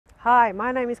Hi,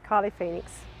 my name is Kylie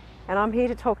and I'm here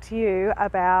to talk to you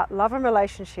about love and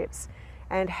relationships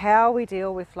and how we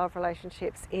deal with love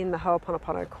relationships in the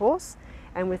Ho'oponopono course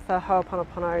and with the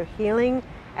Ho'oponopono healing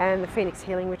and the Phoenix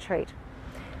Healing Retreat.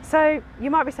 So you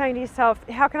might be saying to yourself,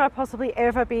 how can I possibly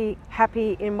ever be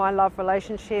happy in my love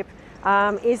relationship?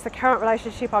 Is the current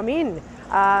relationship I'm in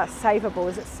savable?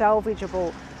 Is it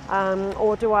salvageable?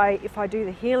 Or if I do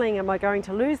the healing, am I going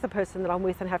to lose the person that I'm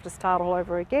with and have to start all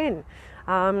over again?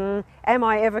 Am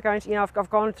I ever going to, I've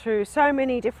gone through so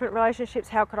many different relationships,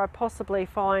 how could I possibly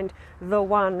find the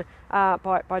one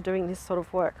by doing this sort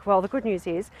of work? Well, the good news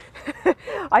is,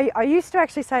 I used to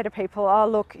actually say to people, oh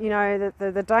look,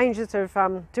 the dangers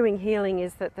of doing healing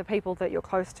is that the people that you're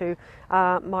close to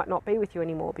might not be with you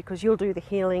anymore, because you'll do the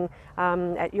healing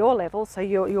at your level, so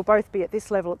you'll both be at this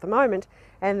level at the moment,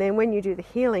 and then when you do the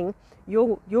healing,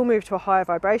 you'll move to a higher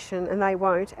vibration and they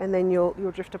won't, and then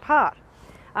you'll drift apart.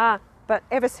 But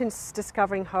ever since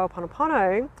discovering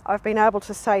Ho'oponopono, I've been able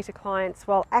to say to clients,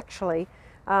 well, actually,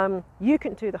 you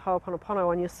can do the Ho'oponopono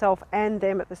on yourself and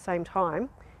them at the same time.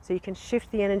 So you can shift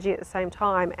the energy at the same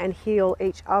time and heal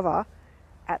each other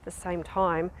at the same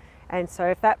time. And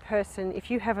so if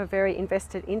you have a very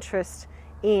invested interest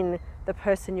in the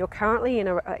person you're currently in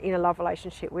a love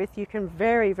relationship with, you can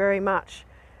very, very much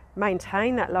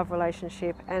maintain that love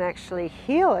relationship and actually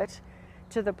heal it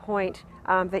to the point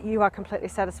that you are completely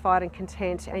satisfied and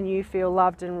content, and you feel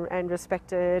loved and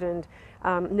respected and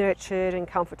nurtured and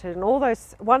comforted, and all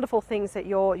those wonderful things that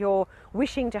you're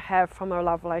wishing to have from a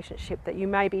love relationship that you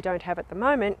maybe don't have at the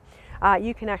moment.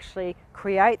 You can actually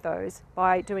create those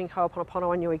by doing Ho'oponopono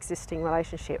on your existing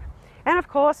relationship. And of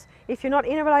course, if you're not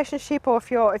in a relationship, or if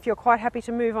you're quite happy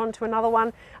to move on to another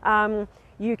one,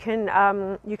 you can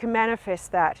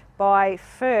manifest that by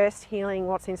first healing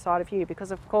what's inside of you,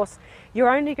 because of course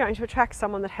you're only going to attract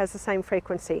someone that has the same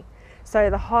frequency. So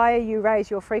the higher you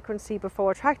raise your frequency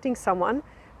before attracting someone,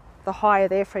 the higher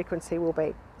their frequency will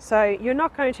be. So you're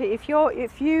not going to, if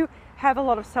you have a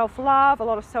lot of self-love, a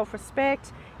lot of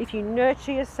self-respect, if you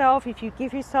nurture yourself, if you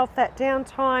give yourself that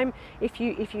downtime, if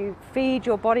you feed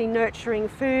your body nurturing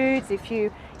foods, if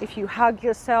you hug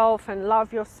yourself and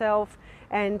love yourself,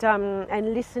 and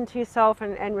listen to yourself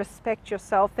and respect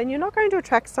yourself, then you're not going to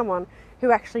attract someone who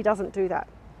actually doesn't do that.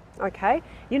 Okay,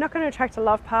 you're not going to attract a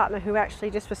love partner who actually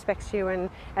disrespects you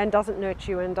and doesn't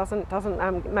nurture you and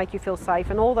doesn't make you feel safe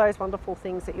and all those wonderful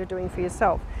things that you're doing for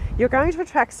yourself. You're going to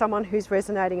attract someone who's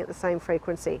resonating at the same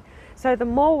frequency. So the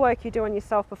more work you do on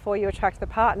yourself before you attract the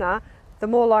partner, the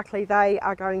more likely they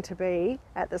are going to be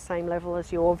at the same level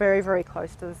as you, or very, very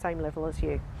close to the same level as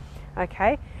you.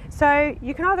 Okay, so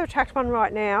you can either attract one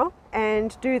right now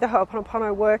and do the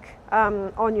Ho'oponopono work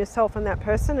on yourself and that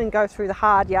person and go through the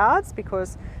hard yards,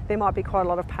 because there might be quite a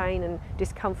lot of pain and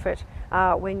discomfort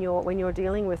when you're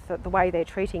dealing with the way they're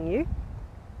treating you.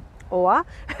 Or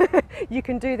you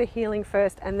can do the healing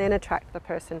first and then attract the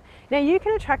person. Now you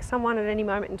can attract someone at any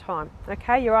moment in time.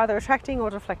 Okay, you're either attracting or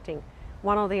deflecting,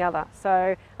 one or the other.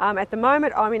 So at the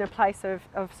moment I'm in a place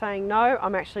of saying no,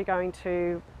 I'm actually going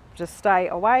to just stay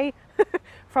away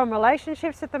from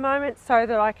relationships at the moment, so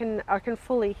that I can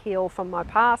fully heal from my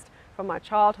past, from my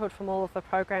childhood, from all of the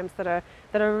programs that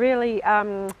are really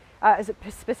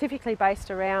specifically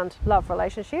based around love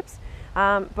relationships,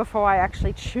 before I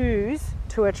actually choose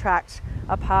to attract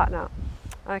a partner.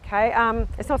 Okay,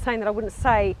 it's not saying that I wouldn't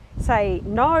say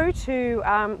no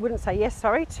to, wouldn't say yes,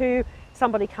 sorry, to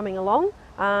somebody coming along,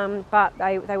 but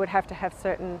they would have to have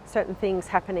certain things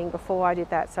happening before I did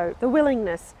that. So the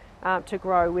willingness to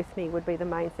grow with me would be the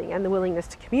main thing, and the willingness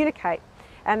to communicate.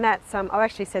 And that's, I've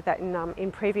actually said that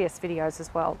in previous videos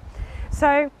as well.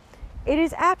 So it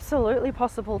is absolutely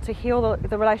possible to heal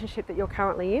the relationship that you're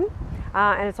currently in,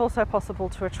 and it's also possible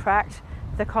to attract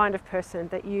the kind of person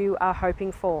that you are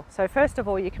hoping for. So first of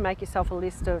all, you can make yourself a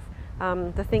list of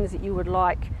the things that you would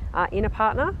like in a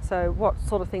partner. So what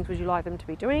sort of things would you like them to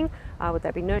be doing? Would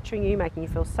they be nurturing you, making you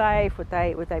feel safe? Would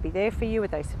they be there for you?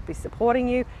 Would they be supporting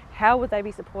you? How would they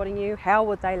be supporting you? How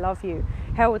would they love you?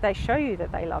 How would they show you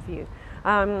that they love you?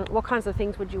 What kinds of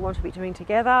things would you want to be doing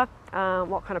together?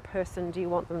 What kind of person do you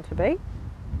want them to be?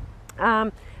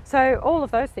 So all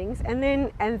of those things, and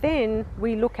then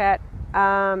we look at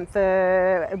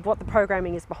what the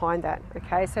programming is behind that.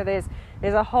 Okay, so there's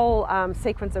a whole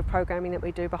sequence of programming that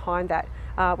we do behind that,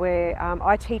 where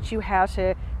I teach you how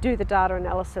to do the data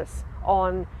analysis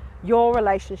on your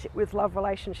relationship with love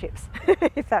relationships,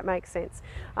 if that makes sense.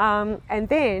 And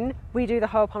then we do the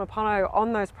Ho'oponopono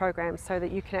on those programs, so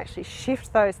that you can actually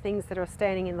shift those things that are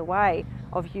standing in the way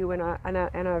of you in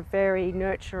a very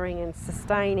nurturing and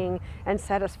sustaining and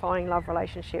satisfying love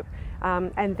relationship.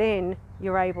 and then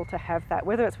you're able to have that,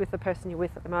 whether it's with the person you're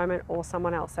with at the moment or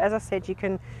someone else. So as I said, you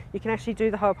can actually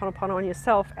do the Ho'oponopono on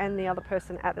yourself and the other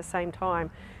person at the same time.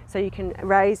 So you can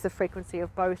raise the frequency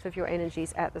of both of your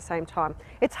energies at the same time.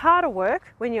 It's harder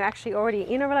work when you're actually already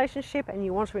in a relationship and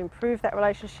you want to improve that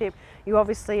relationship. You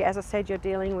obviously, as I said, you're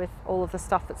dealing with all of the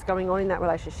stuff that's going on in that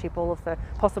relationship, all of the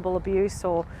possible abuse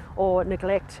or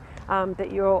neglect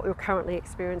that you're currently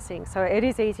experiencing. So it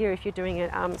is easier if you're doing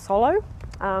it solo,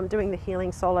 doing the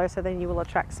healing solo, so then you will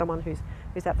attract someone who's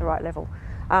at the right level.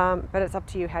 But it's up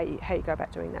to you how you go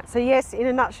about doing that. So yes, in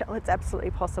a nutshell, it's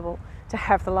absolutely possible to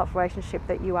have the love relationship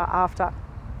that you are after.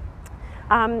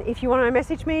 If you want to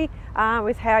message me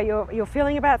with how you're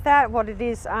feeling about that, what it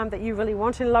is that you really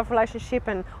want in a love relationship,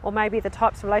 or maybe the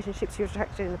types of relationships you've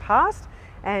attracted in the past,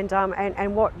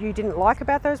 and what you didn't like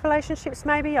about those relationships,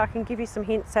 maybe I can give you some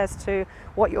hints as to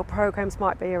what your programs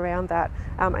might be around that,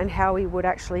 and how we would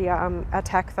actually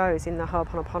attack those in the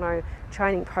Ho'oponopono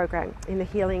training program, in the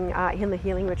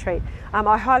healing retreat.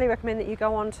 I highly recommend that you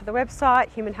go onto the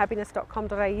website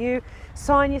humanhappiness.com.au,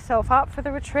 sign yourself up for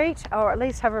the retreat, or at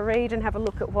least have a read and have a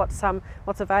look at what's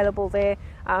available there,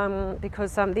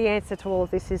 because the answer to all of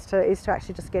this is to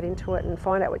actually just get into it and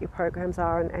find out what your programs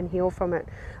are and heal from it.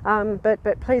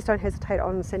 But please don't hesitate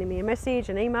on sending me a message,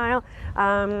 an email,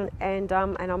 and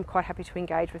I'm quite happy to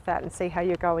engage with that and see how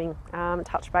you're going,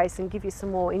 touch base and give you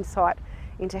some more insight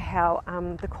into how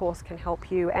the course can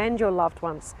help you and your loved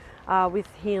ones with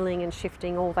healing and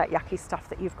shifting all that yucky stuff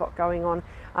that you've got going on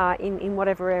in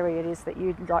whatever area it is that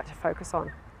you'd like to focus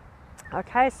on.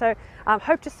 Okay, so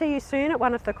hope to see you soon at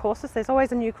one of the courses. There's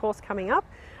always a new course coming up.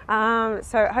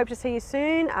 So hope to see you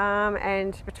soon,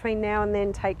 and between now and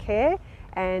then, take care,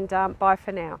 and bye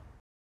for now.